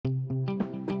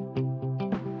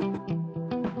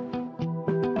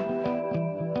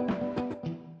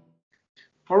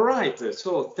right,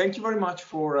 so thank you very much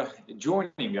for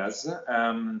joining us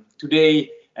today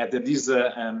at this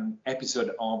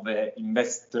episode of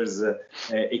Investors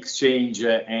Exchange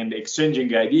and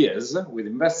Exchanging Ideas with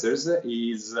Investors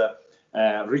is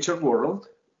Richard Worrell,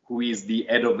 who is the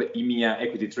head of EMEA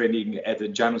Equity Trading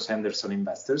at Janus Henderson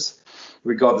Investors.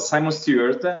 We got Simon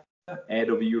Stewart, head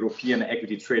of European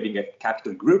Equity Trading at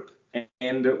Capital Group,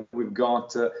 and we've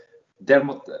got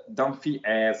Dermot Dunphy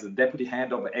as Deputy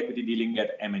Head of Equity Dealing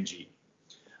at M&G.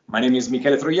 My name is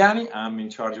Michele Troiani. I'm in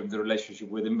charge of the relationship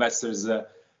with investors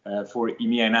for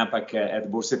EMEA and APAC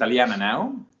at Borsa Italiana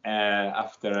now.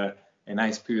 After a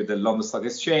nice period at London Stock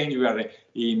Exchange, we are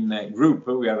in a group,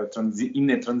 we are in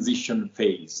a transition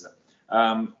phase.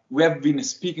 We have been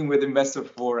speaking with investors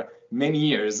for many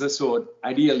years, so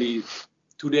ideally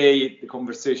today the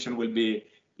conversation will be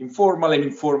informal and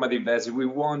informative as we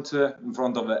want in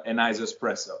front of a nice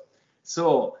espresso.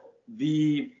 So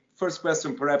the first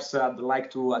question, perhaps I'd like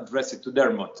to address it to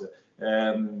Dermot.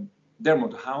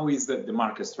 Dermot, how is the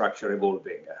market structure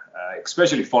evolving,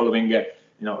 especially following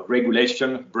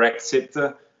regulation, Brexit?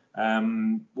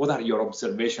 What are your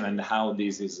observations and how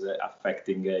this is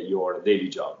affecting your daily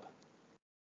job?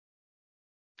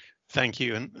 Thank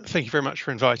you, and thank you very much for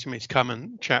inviting me to come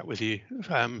and chat with you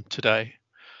today.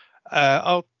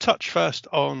 I'll touch first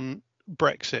on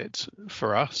Brexit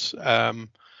for us. On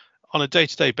a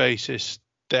day-to-day basis,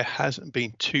 there hasn't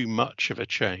been too much of a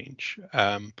change.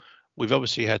 We've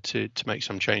obviously had to make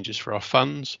some changes for our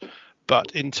funds,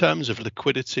 but in terms of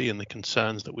liquidity and the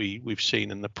concerns that we've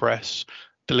seen in the press,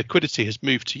 the liquidity has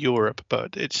moved to Europe,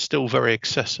 but it's still very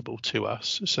accessible to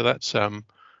us. So that's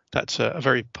a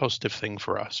very positive thing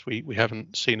for us. We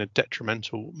haven't seen a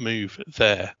detrimental move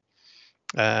there.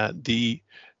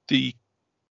 The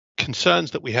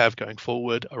concerns that we have going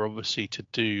forward are obviously to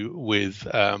do with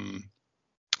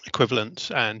equivalence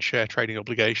and share trading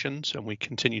obligations, and we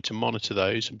continue to monitor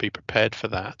those and be prepared for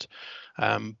that.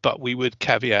 But we would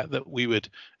caveat that we would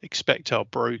expect our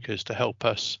brokers to help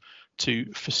us to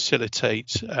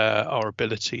facilitate our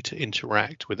ability to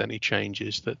interact with any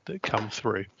changes that come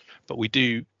through. But we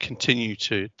do continue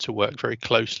to work very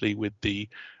closely with the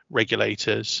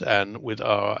regulators and with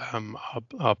our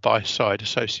Buyside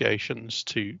associations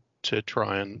to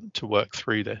try and to work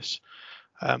through this.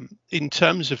 In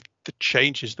terms of the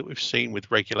changes that we've seen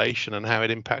with regulation and how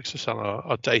it impacts us on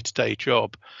our day-to-day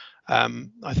job,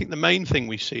 I think the main thing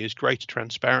we see is greater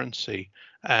transparency,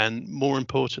 and more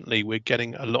importantly, we're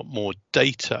getting a lot more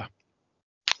data.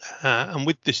 And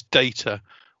with this data,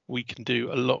 we can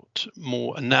do a lot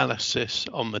more analysis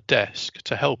on the desk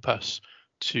to help us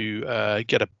to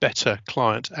get a better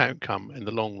client outcome in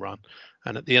the long run.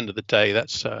 And at the end of the day,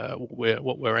 that's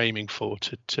what we're aiming for,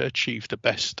 to achieve the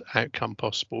best outcome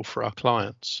possible for our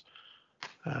clients.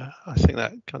 I think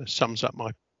that kind of sums up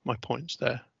my points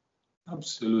there.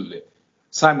 Absolutely.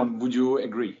 Simon, would you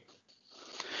agree?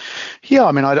 Yeah,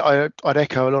 I mean, I'd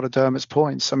echo a lot of Dermot's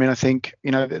points. I mean, I think,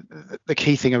 the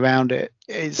key thing around it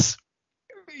is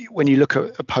when you look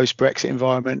at a post-Brexit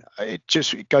environment, it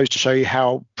goes to show you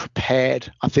how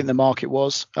prepared I think the market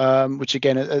was, which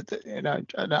again,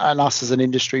 and us as an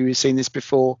industry, we've seen this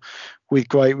before with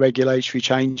great regulatory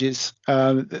changes.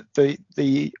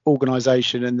 The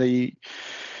organisation and the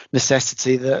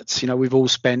necessity that we've all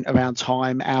spent around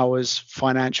time, hours,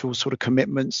 financial sort of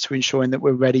commitments to ensuring that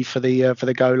we're ready for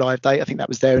the go live date. I think that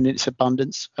was there in its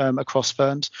abundance across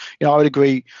firms. I would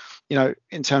agree.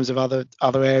 In terms of other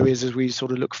areas, as we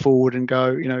sort of look forward and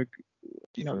go,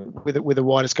 with a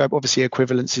wider scope, obviously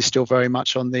equivalence is still very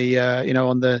much on the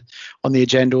on the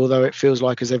agenda. Although it feels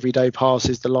like as every day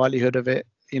passes, the likelihood of it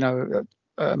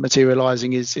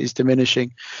materializing is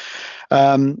diminishing.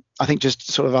 I think just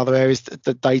sort of other areas,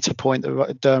 the data point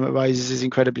that Dermot raises is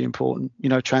incredibly important.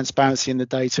 Transparency in the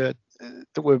data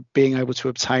that we're being able to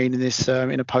obtain in this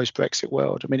in a post-Brexit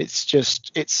world. I mean,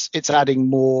 it's adding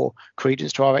more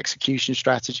credence to our execution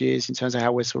strategies in terms of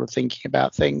how we're sort of thinking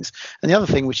about things. And the other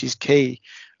thing which is key,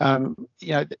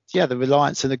 the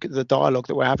reliance and the dialogue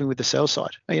that we're having with the sell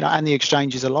side, and the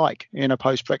exchanges alike in a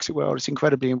post-Brexit world, it's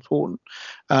incredibly important.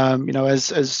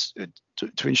 As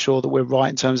to ensure that we're right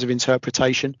in terms of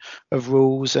interpretation of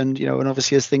rules, and and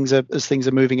obviously as things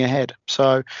are moving ahead.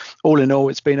 So all in all,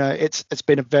 it's been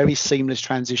a very seamless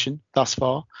transition thus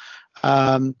far.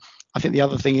 I think the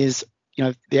other thing is,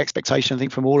 the expectation I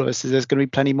think from all of us is there's going to be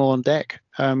plenty more on deck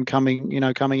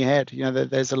coming ahead.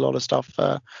 There's a lot of stuff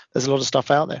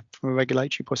out there from a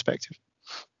regulatory perspective.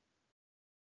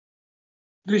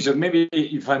 Richard, maybe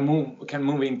if I can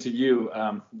move into you.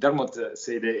 Dermot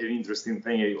said an interesting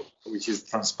thing, which is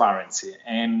transparency.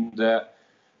 And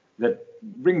that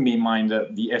bring me in mind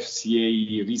the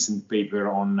FCA recent paper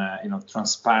on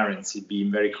transparency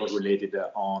being very correlated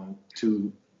on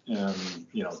to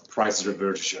price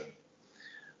reversion.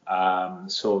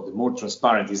 So the more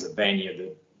transparent is a venue,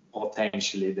 the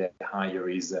potentially the higher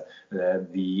is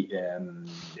the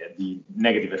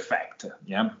negative effect,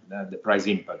 the price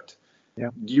impact. Yeah.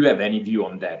 Do you have any view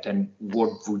on that, and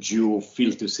what would you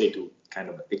feel to say to kind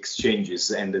of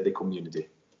exchanges and the community?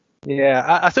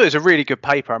 Yeah, I thought it was a really good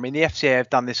paper. I mean, the FCA have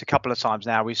done this a couple of times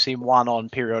now. We've seen one on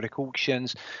periodic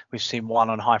auctions. We've seen one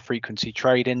on high frequency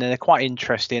trading, and they're quite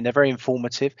interesting. They're very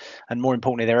informative, and more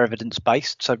importantly, they're evidence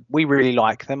based. So we really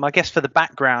like them. I guess for the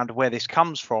background of where this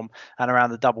comes from and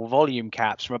around the double volume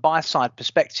caps, from a buy side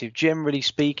perspective, generally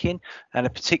speaking,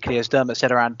 and particularly as Dermot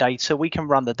said around data, we can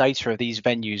run the data of these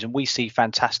venues and we see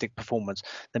fantastic performance.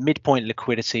 The midpoint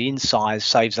liquidity in size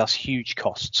saves us huge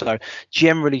costs. So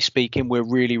generally speaking, we're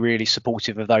really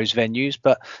supportive of those venues.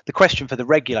 But the question for the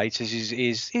regulators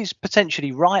is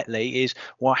potentially rightly is,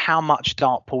 well, how much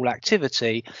dark pool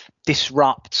activity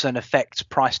disrupts and affects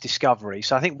price discovery?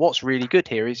 So I think what's really good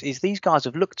here is these guys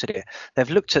have looked at it. They've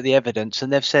looked at the evidence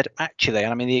and they've said, actually,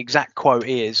 and I mean the exact quote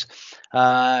is,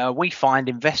 we find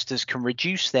investors can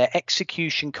reduce their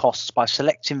execution costs by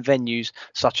selecting venues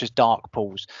such as dark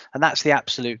pools. And that's the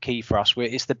absolute key for us.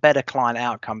 It's the better client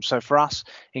outcome. So for us,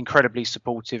 incredibly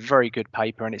supportive, very good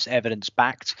paper, and it's evidence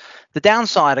backed. The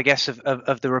downside, I guess,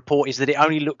 of the report is that it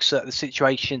only looks at the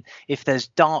situation if there's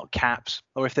dark caps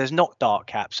or if there's not dark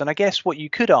caps. And I guess what you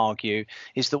could argue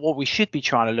is that what we should be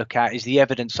trying to look at is the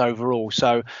evidence overall.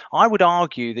 So I would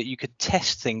argue that you could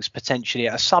test things potentially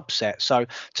at a subset. So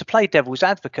to play devil's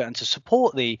advocate and to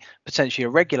support the potentially a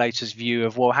regulator's view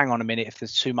of, well, hang on a minute, if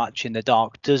there's too much in the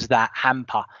dark, does that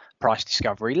hamper price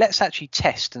discovery? Let's actually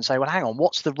test and say, well, hang on,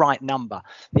 what's the right number?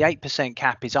 The 8%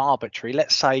 cap is arbitrary.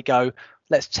 Let's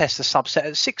test the subset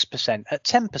at 6%, at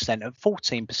 10%, at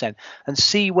 14%, and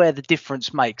see where the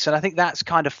difference makes. And I think that's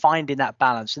kind of finding that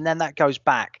balance. And then that goes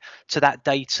back to that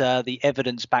data, the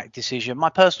evidence-backed decision. My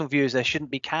personal view is there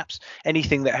shouldn't be caps.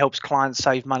 Anything that helps clients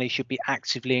save money should be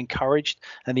actively encouraged,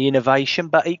 and the innovation.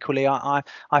 But equally, I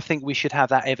think we should have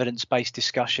that evidence-based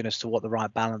discussion as to what the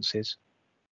right balance is.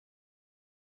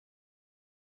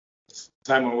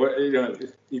 Simon,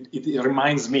 it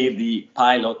reminds me of the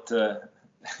pilot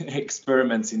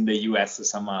experiments in the US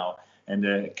somehow,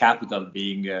 and Capital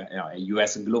being a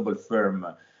US global firm.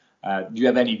 Do you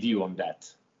have any view on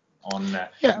that?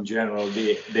 In general,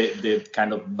 the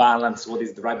kind of balance, what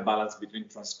is the right balance between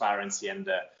transparency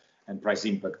and price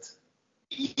impact?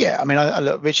 Yeah, I mean,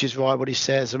 look, Rich is right what he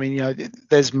says. I mean,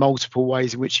 there's multiple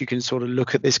ways in which you can sort of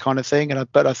look at this kind of thing.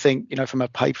 But I think, from a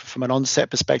paper, from an onset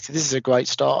perspective, this is a great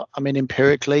start. I mean,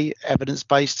 empirically,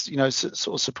 evidence-based,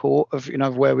 sort of support of,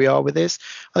 where we are with this.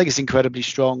 I think it's incredibly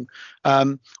strong.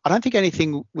 I don't think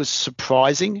anything was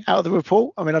surprising out of the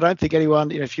report. I mean, I don't think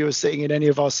anyone, if you were sitting in any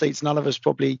of our seats, none of us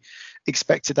probably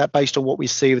expected that based on what we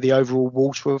see of the overall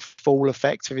waterfall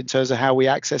effect in terms of how we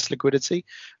access liquidity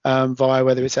via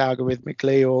whether it's algorithmically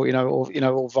or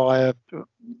via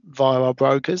our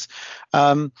brokers.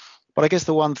 But I guess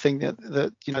the one thing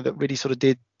that really sort of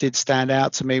did stand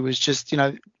out to me was just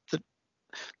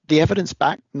the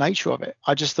evidence-backed nature of it.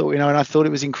 I just thought, and I thought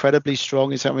it was incredibly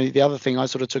strong. I mean, the other thing I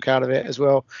sort of took out of it as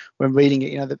well when reading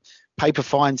it, the paper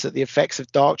finds that the effects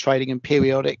of dark trading and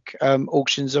periodic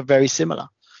auctions are very similar,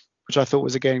 which I thought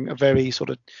was, again, a very sort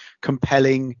of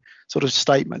compelling sort of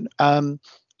statement.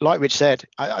 Like Rich said,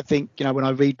 I think, when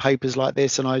I read papers like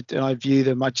this and I view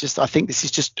them, I think this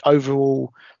is just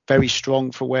overall very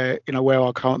strong for where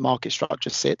our current market structure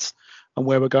sits and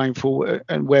where we're going forward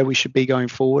and where we should be going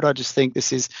forward. I just think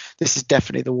this is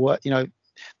definitely the what,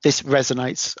 this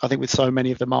resonates, I think, with so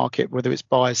many of the market, whether it's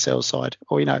buy, sell side,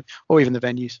 or even the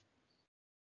venues.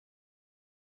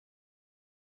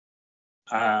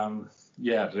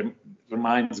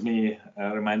 Reminds me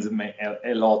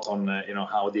a lot on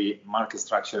how the market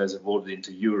structure has evolved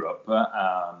into Europe.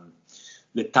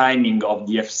 The timing of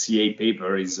the FCA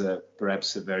paper is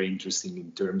perhaps very interesting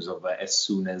in terms of as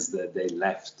soon as they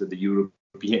left the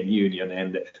European Union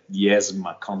and the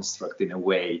ESMA construct, in a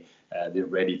way, they're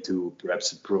ready to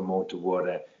perhaps promote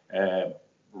what,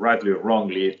 rightly or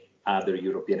wrongly, other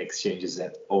European exchanges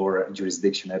or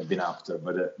jurisdiction have been after.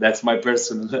 But that's my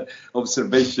personal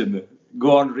observation.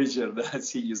 Go on, Richard. I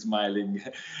see you smiling.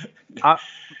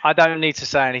 I don't need to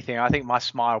say anything. I think my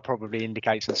smile probably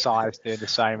indicates the size doing the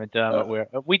same. And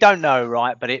Dermot, we don't know,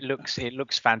 right? But it looks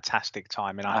fantastic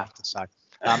timing, I have to say.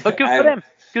 But good for them.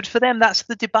 Good for them. That's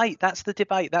the debate.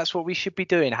 That's what we should be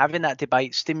doing, having that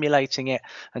debate, stimulating it,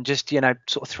 and just sort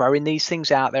of throwing these things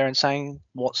out there and saying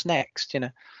what's next.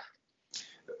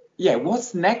 Yeah,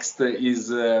 what's next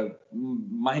is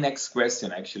my next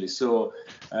question, actually. So,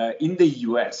 in the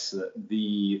US,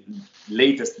 the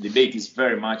latest debate is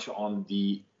very much on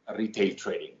the retail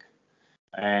trading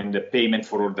and the payment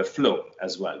for order flow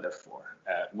as well, therefore,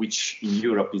 which in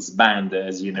Europe is banned,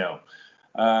 as you know.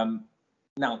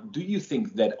 Now, do you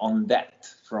think that on that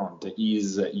front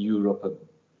is Europe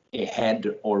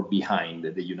ahead or behind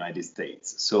the United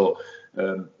States? So,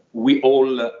 we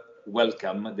all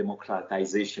welcome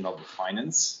democratization of the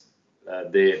finance,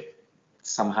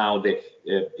 somehow the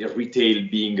retail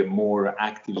being more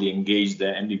actively engaged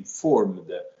and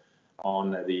informed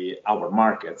on our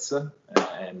markets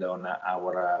and on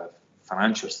our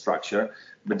financial structure.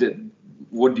 But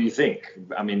what do you think?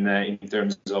 I mean, in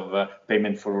terms of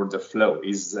payment for order flow,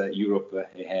 is Europe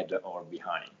ahead or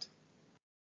behind?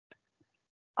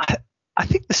 I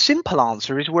think the simple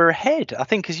answer is we're ahead. I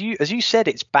think, as you said,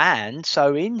 it's banned.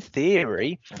 So in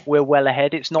theory, we're well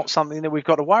ahead. It's not something that we've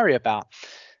got to worry about.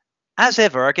 As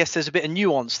ever, I guess there's a bit of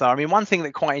nuance though. I mean, one thing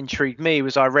that quite intrigued me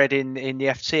was I read in the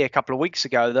FT a couple of weeks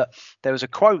ago that there was a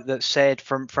quote that said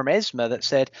from ESMA that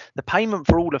said the payment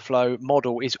for order flow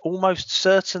model is almost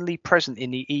certainly present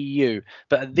in the EU,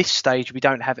 but at this stage we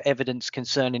don't have evidence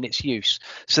concerning its use.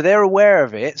 So they're aware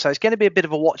of it. So it's going to be a bit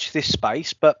of a watch this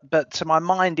space, but to my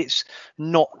mind, it's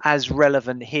not as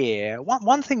relevant here.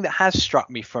 One thing that has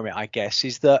struck me from it, I guess,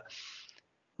 is that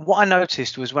what I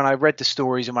noticed was when I read the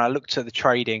stories and when I looked at the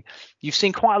trading, you've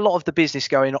seen quite a lot of the business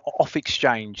going off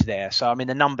exchange there. So, I mean,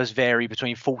 the numbers vary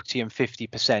between 40 and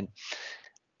 50%.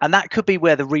 And that could be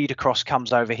where the read across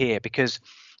comes over here, because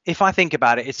if I think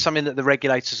about it, it's something that the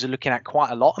regulators are looking at quite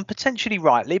a lot, and potentially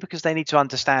rightly, because they need to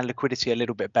understand liquidity a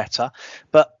little bit better.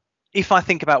 But if I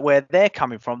think about where they're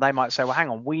coming from, they might say, well, hang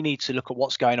on, we need to look at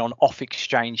what's going on off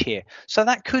exchange here. So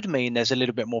that could mean there's a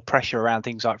little bit more pressure around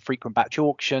things like frequent batch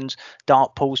auctions,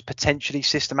 dark pools, potentially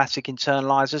systematic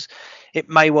internalizers. It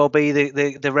may well be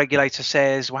the regulator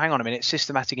says, well, hang on a minute,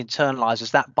 systematic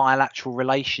internalizers, that bilateral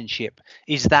relationship,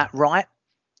 is that right?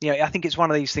 You know, I think it's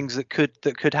one of these things that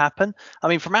could happen. I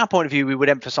mean, from our point of view, we would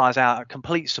emphasize our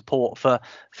complete support for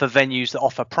venues that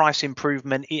offer price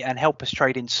improvement and help us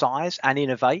trade in size and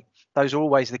innovate. Those are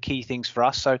always the key things for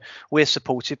us. So we're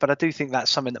supportive, but I do think that's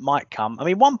something that might come. I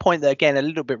mean, one point that, again, a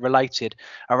little bit related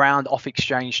around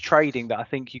off-exchange trading that I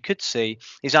think you could see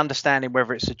is understanding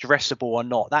whether it's addressable or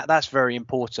not. That's very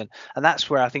important. And that's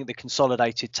where I think the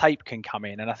consolidated tape can come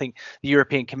in. And I think the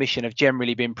European Commission have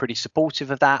generally been pretty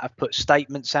supportive of that, have put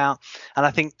statements out. And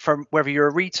I think from whether you're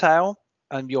a retail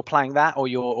and you're playing that, or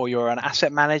you're an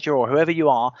asset manager, or whoever you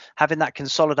are, having that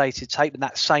consolidated tape and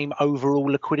that same overall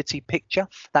liquidity picture,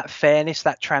 that fairness,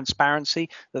 that transparency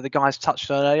that the guys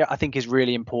touched on earlier, I think is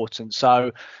really important.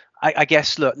 So I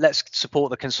guess, look, let's support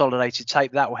the consolidated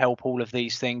tape. That will help all of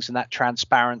these things and that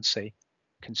transparency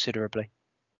considerably.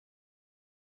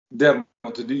 Dermot,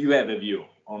 do you have a view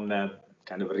on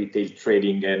kind of retail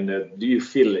trading, and do you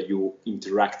feel you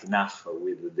interact enough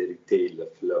with the retail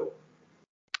flow?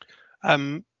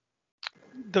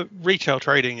 The retail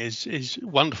trading is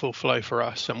wonderful flow for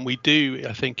us, and we do,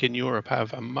 I think, in Europe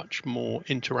have a much more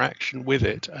interaction with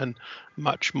it and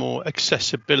much more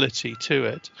accessibility to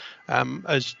it.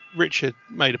 As Richard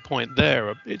made a point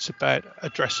there, it's about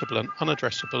addressable and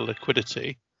unaddressable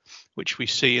liquidity, which we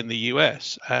see in the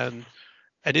US, and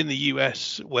in the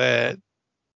US where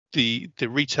the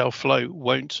retail flow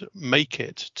won't make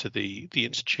it to the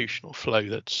institutional flow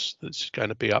that's going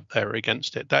to be up there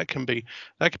against it. That can be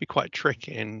quite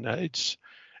tricky, and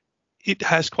it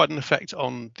has quite an effect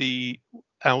on the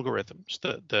algorithms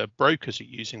that the brokers are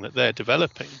using, that they're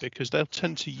developing, because they'll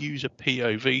tend to use a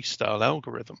POV style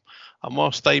algorithm, and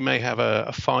whilst they may have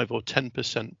a 5 or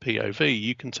 10% POV,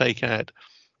 you can take out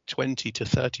 20 to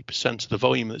 30% of the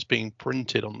volume that's being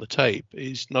printed on the tape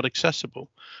is not accessible.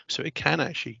 So it can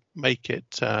actually make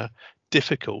it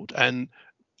difficult, and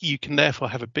you can therefore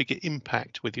have a bigger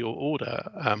impact with your order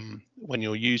when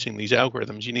you're using these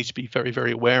algorithms. You need to be very,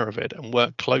 very aware of it and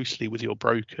work closely with your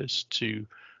brokers to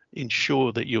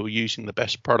ensure that you're using the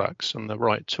best products and the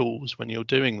right tools when you're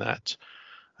doing that.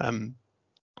 In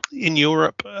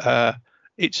Europe,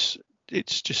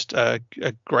 it's just a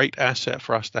great asset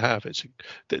for us to have.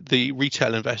 The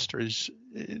retail investor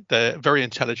they're very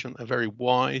intelligent, they're very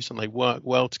wise, and they work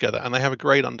well together, and they have a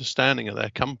great understanding of their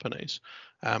companies,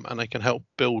 and they can help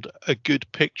build a good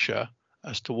picture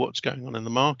as to what's going on in the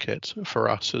market for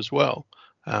us as well,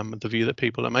 the view that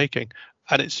people are making.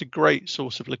 And it's a great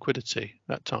source of liquidity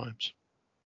at times.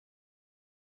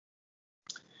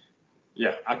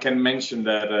 Yeah, I can mention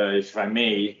that, if I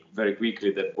may, very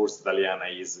quickly, that Borsa Italiana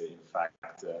is in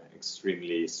fact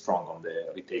extremely strong on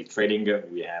the retail trading.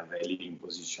 We have a leading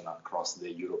position across the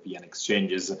European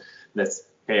exchanges. Let's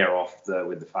pair off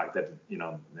with the fact that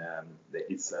that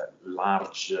it's a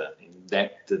large,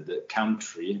 indebted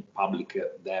country, public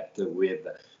debt with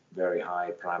very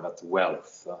high private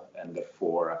wealth, and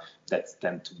therefore that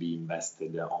tend to be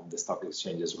invested on the stock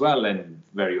exchange as well, and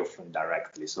very often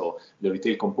directly. So the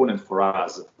retail component for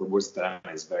us, for Borsa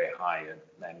Italiana, is very high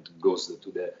and goes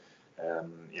to the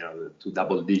to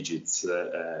double digits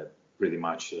pretty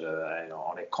much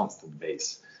on a constant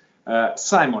base.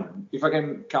 Simon, if I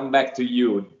can come back to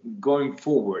you, going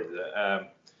forward,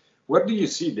 where do you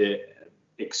see the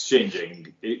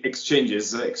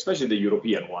exchanges, especially the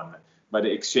European one? But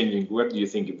exchanging, where do you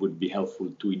think it would be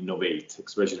helpful to innovate,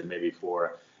 especially maybe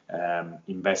for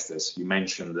investors? You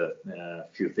mentioned a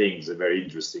few things, very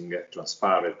interesting: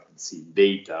 transparency,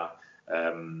 data,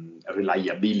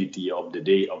 reliability of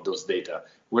those data.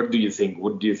 What do you think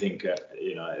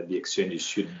the exchanges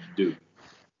should do?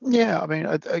 Yeah, I mean,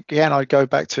 again, I go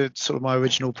back to sort of my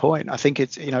original point. I think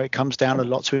it comes down a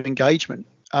lot to engagement,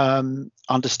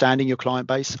 understanding your client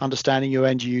base, understanding your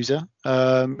end user.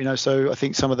 So I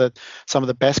think some of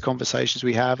the best conversations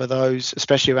we have are those,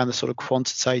 especially around the sort of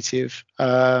quantitative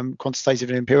and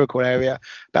empirical area,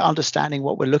 about understanding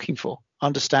what we're looking for,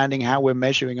 understanding how we're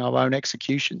measuring our own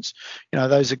executions.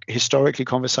 Those are historically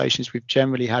conversations we've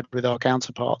generally had with our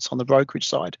counterparts on the brokerage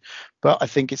side. But I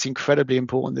think it's incredibly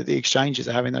important that the exchanges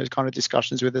are having those kind of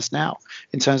discussions with us now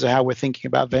in terms of how we're thinking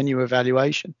about venue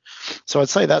evaluation. So I'd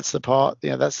say that's the part,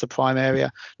 that's the prime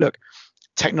area. Look,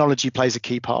 technology plays a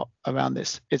key part around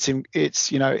this. It's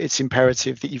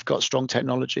imperative that you've got strong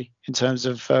technology in terms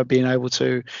of being able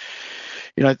to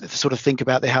sort of think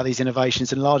about how these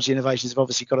innovations, and large innovations, have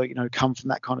obviously got to come from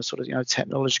that kind of sort of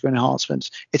technological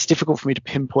enhancements. It's difficult for me to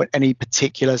pinpoint any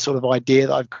particular sort of idea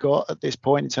that I've got at this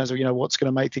point in terms of what's going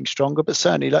to make things stronger. But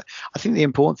certainly, I think the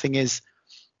important thing is,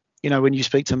 when you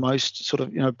speak to most sort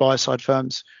of buy-side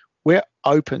firms, we're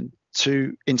open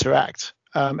to interact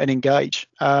and engage,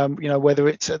 whether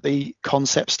it's at the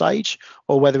concept stage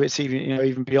or whether it's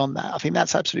even beyond that. I think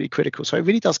that's absolutely critical. So it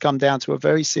really does come down to a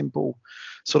very simple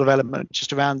sort of element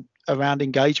just around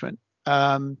engagement.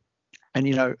 And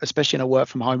especially in a work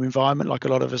from home environment, like a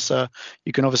lot of us,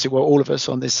 all of us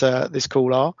on this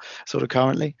call are sort of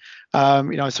currently. So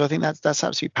I think that's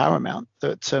absolutely paramount.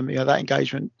 That that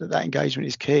engagement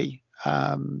is key.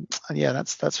 And yeah,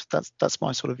 that's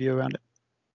my sort of view around it.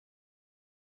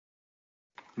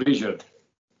 Richard.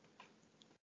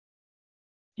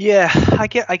 Yeah, I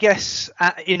guess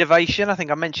innovation. I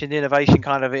think I mentioned innovation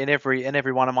kind of in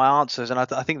every one of my answers, and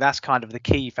I think that's kind of the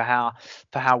key for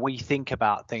how we think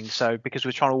about things. So because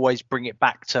we're trying to always bring it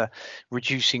back to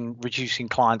reducing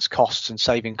clients' costs and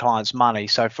saving clients money.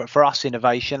 So for us,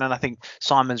 innovation, and I think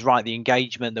Simon's right, the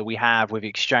engagement that we have with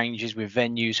exchanges, with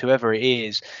venues, whoever it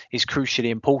is crucially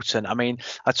important. I mean,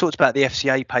 I talked about the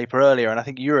FCA paper earlier, and I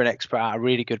think you're an expert at a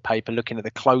really good paper looking at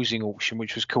the closing auction,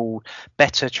 which was called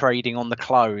Better Trading on the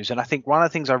Close. And I think one of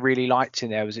the things I really liked in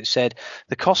there was it said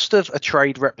the cost of a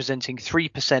trade representing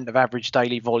 3% of average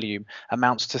daily volume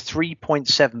amounts to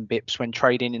 3.7 bips when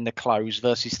trading in the close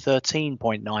versus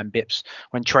 13.9 bips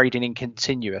when trading in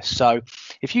continuous. So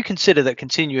if you consider that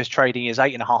continuous trading is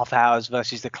 8.5 hours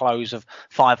versus the close of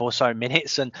 5 or so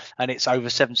minutes, and it's over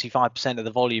 75% of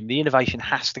the volume, the innovation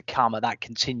has to come at that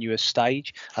continuous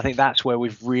stage. I think that's where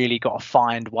we've really got to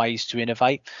find ways to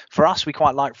innovate. For us, we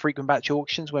quite like frequent batch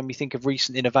auctions when we think of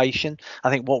recent innovation. I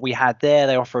think what we had there,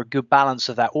 they offer a good balance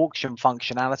of that auction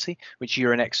functionality, which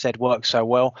Euronext said works so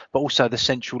well, but also the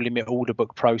central limit order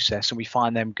book process, and we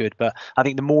find them good. But I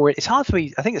think the more it's hard for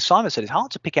me, I think as Simon said, it's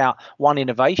hard to pick out one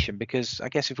innovation, because I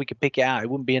guess if we could pick it out, it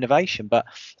wouldn't be innovation. But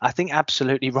I think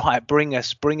absolutely right. Bring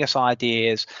us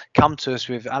ideas, come to us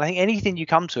with, and I think anything you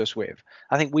come to us with,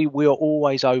 I think we are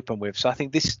always open with. So I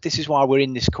think this is why we're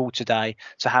in this call today,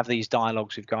 to have these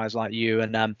dialogues with guys like you,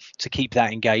 and to keep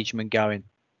that engagement going.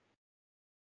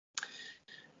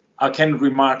 I can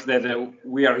remark that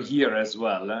we are here as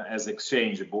well as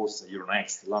exchange, Borsa,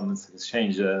 Euronext, London Stock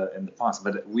Exchange in the past,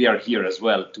 but we are here as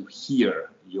well to hear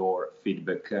your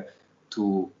feedback,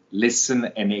 to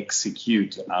listen and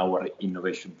execute our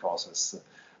innovation process.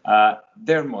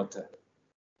 Dermot,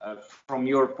 from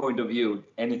your point of view,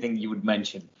 anything you would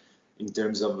mention in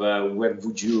terms of where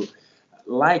would you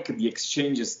like the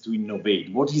exchanges to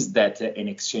innovate? What is that an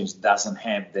exchange doesn't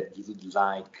have that you would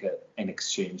like an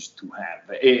exchange to have?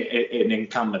 An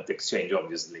incumbent exchange,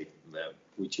 obviously,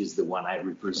 which is the one I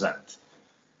represent.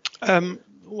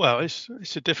 Well,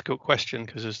 it's a difficult question,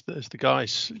 because as the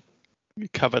guys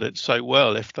covered it so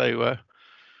well. If they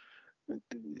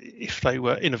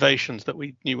were innovations that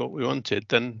we knew what we wanted,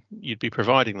 then you'd be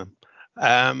providing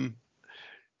them.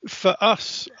 For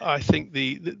us, I think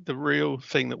the real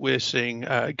thing that we're seeing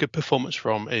good performance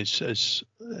from is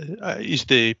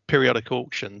the periodic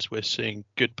auctions. We're seeing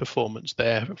good performance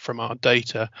there from our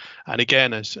data, and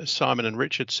again, as Simon and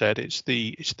Richard said, it's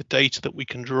the data that we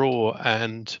can draw,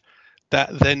 and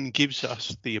that then gives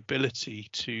us the ability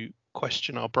to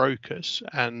question our brokers,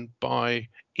 and by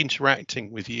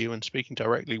interacting with you and speaking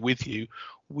directly with you,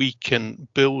 we can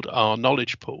build our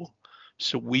knowledge pool,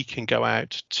 so we can go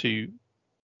out to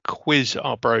quiz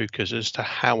our brokers as to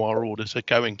how our orders are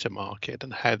going to market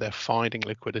and how they're finding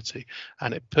liquidity,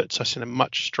 and it puts us in a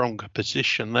much stronger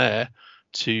position there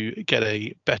to get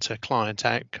a better client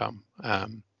outcome.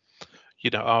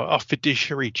 Our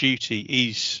fiduciary duty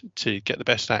is to get the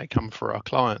best outcome for our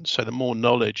clients. So the more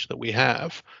knowledge that we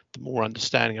have, the more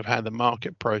understanding of how the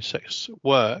market process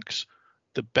works,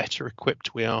 the better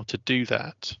equipped we are to do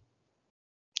that.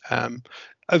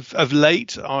 Of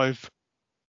late, I've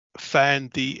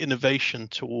found the innovation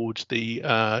towards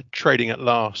the trading at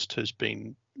last has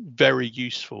been very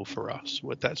useful for us.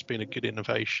 That's been a good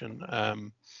innovation,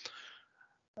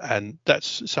 and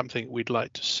that's something we'd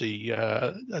like to see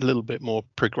a little bit more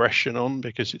progression on,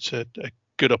 because it's a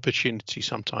good opportunity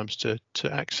sometimes to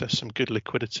access some good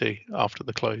liquidity after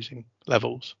the closing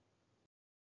levels.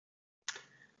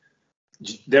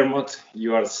 Dermot,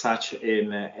 you are such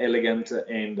an elegant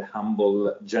and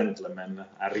humble gentleman.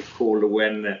 I recall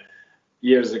when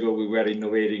years ago we were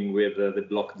innovating with the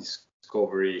block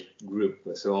discovery group.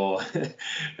 So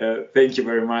thank you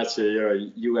very much.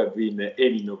 You have been an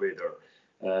innovator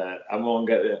among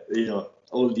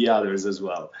all the others as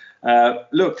well.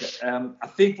 Look, I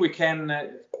think we can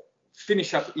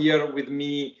finish up here with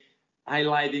me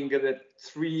highlighting the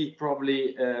three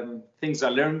probably things I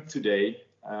learned today.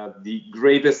 The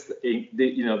greatest,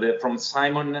 from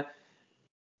Simon,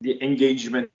 the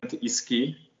engagement is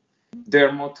key.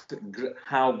 Dermot,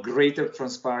 how greater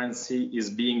transparency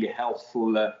is being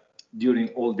helpful during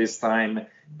all this time,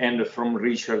 and from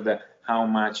Richard, how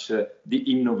much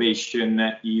the innovation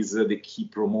is the key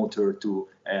promoter to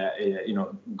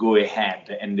go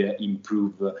ahead and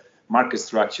improve market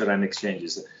structure and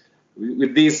exchanges.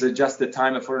 With this, just the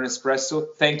time for an espresso.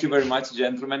 Thank you very much,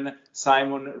 gentlemen.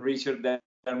 Simon, Richard,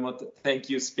 Dermot, thank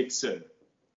you. Speak soon.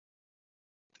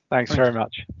 Thanks very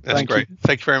much. That's great.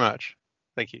 Thank you very much.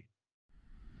 Thank you.